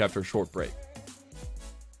back after a short break.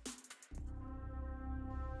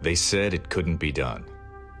 They said it couldn't be done.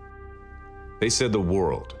 They said the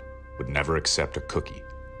world would never accept a cookie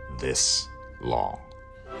this long.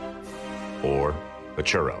 Or a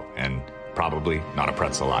churro, and probably not a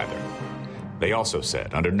pretzel either. They also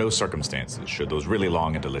said, under no circumstances should those really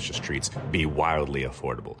long and delicious treats be wildly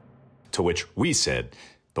affordable. To which we said,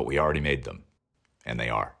 but we already made them. And they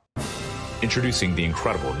are. Introducing the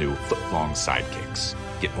incredible new foot-long sidekicks.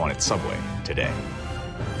 Get one at Subway today.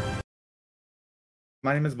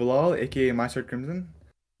 My name is Bilal, aka My Sword Crimson,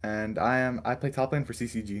 and I play top lane for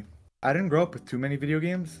CCG. I didn't grow up with too many video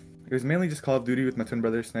games. It was mainly just Call of Duty with my twin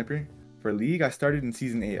brother Sniper. For League, I started in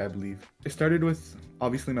Season 8, I believe. It started with,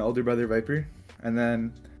 obviously, my older brother Viper, and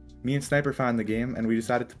then me and Sniper found the game, and we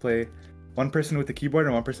decided to play one person with the keyboard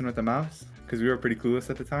and one person with the mouse, because we were pretty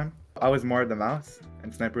clueless at the time. I was more the mouse,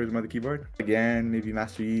 and Sniper was more the keyboard. Again, maybe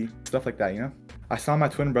Master Yi, stuff like that, you know? I saw my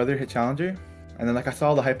twin brother hit Challenger, and then I saw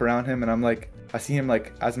all the hype around him, and I'm like, I see him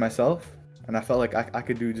as myself, and I felt like I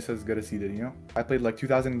could do just as good as he did, you know? I played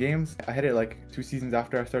 2,000 games. I hit it 2 seasons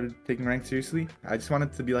after I started taking rank seriously. I just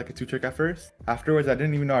wanted to be a 2-trick at first. Afterwards, I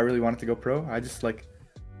didn't even know I really wanted to go pro. I just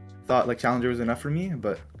thought Challenger was enough for me,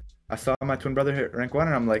 but I saw my twin brother hit rank 1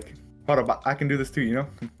 and I'm like, hold up, I can do this too, you know?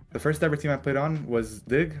 The first ever team I played on was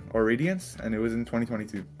Dig or Radiance, and it was in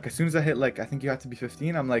 2022. As soon as I hit like, I think you have to be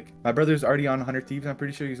 15, I'm like, my brother's already on 100 Thieves, I'm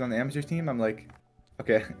pretty sure he's on the amateur team. I'm like,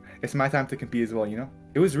 okay, it's my time to compete as well, you know?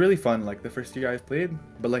 It was really fun, like the first year I played,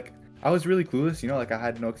 but like, I was really clueless, you know, like I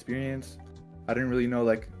had no experience. I didn't really know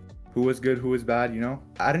like who was good, who was bad, you know?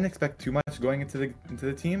 I didn't expect too much going into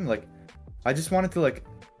the team. Like, I just wanted to like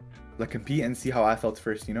compete and see how I felt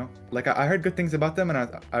first, you know? Like I heard good things about them,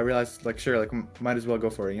 and I realized like, sure, like might as well go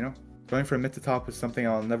for it, you know? Going from mid to top was something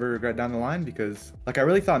I'll never regret down the line, because like I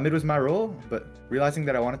really thought mid was my role, but realizing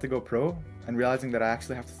that I wanted to go pro and realizing that I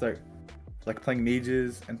actually have to start like playing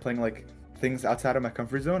mages and playing like things outside of my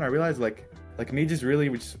comfort zone, I realized like mages really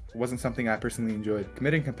which wasn't something I personally enjoyed.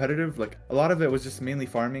 Committing competitive, like a lot of it was just mainly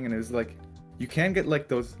farming, and it was like you can get like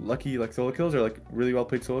those lucky like solo kills or like really well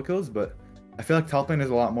played solo kills, but I feel like top lane is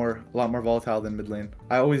a lot more volatile than mid lane.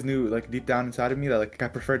 I always knew like deep down inside of me that like I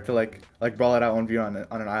preferred to like brawl it out 1v1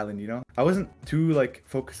 on an island, you know? I wasn't too like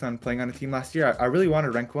focused on playing on a team last year. I really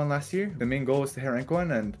wanted rank 1 last year. The main goal was to hit rank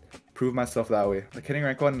 1 and prove myself that way. Like hitting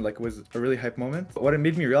rank 1 like was a really hype moment. But what it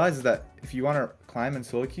made me realize is that if you want to climb in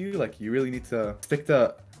solo queue, like you really need to stick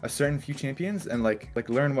to a certain few champions and like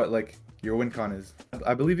learn what like your win con is.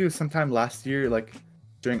 I believe it was sometime last year, like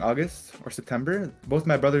during August or September, both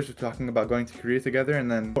my brothers were talking about going to Korea together,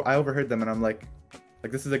 and then I overheard them, and I'm like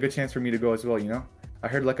this is a good chance for me to go as well, you know? I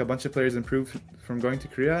heard like a bunch of players improved from going to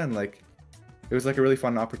Korea, and like it was like a really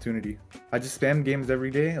fun opportunity. I just spammed games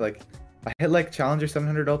every day. Like I hit like Challenger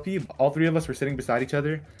 700 LP. All three of us were sitting beside each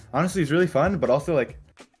other. Honestly, it's really fun, but also like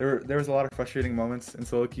there was a lot of frustrating moments in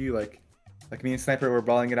solo queue. Like me and Sniper were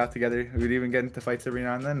brawling it out together. We'd even get into fights every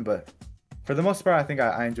now and then, but for the most part, I think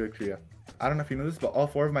I enjoyed Korea. I don't know if you know this, but all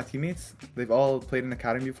 4 of my teammates, they've all played in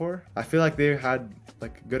academy before. I feel like they had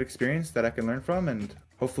like good experience that I can learn from, and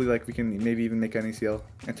hopefully like we can maybe even make NACL.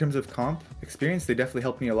 In terms of comp experience, they definitely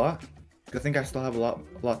helped me a lot. I think I still have a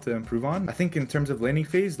lot to improve on. I think in terms of laning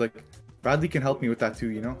phase, like Bradley can help me with that too,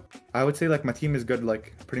 you know? I would say like my team is good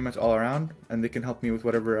like pretty much all around, and they can help me with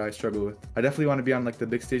whatever I struggle with. I definitely want to be on like the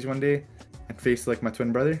big stage one day and face like my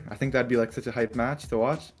twin brother. I think that'd be like such a hype match to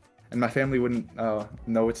watch, and my family wouldn't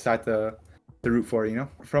know which side to root for, you know?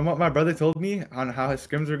 From what my brother told me on how his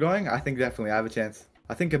scrims are going, I think definitely I have a chance.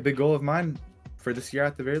 I think a big goal of mine for this year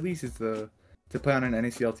at the very least is to play on an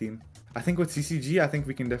NACL team. I think with CCG, I think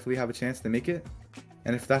we can definitely have a chance to make it.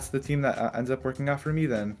 And if that's the team that ends up working out for me,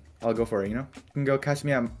 then I'll go for it, you know? You can go catch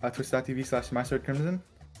me at twitch.tv/myswordcrimson,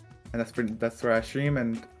 and that's where I stream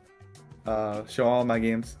and show all my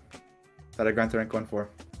games that I grind to rank 1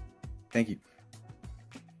 for. Thank you.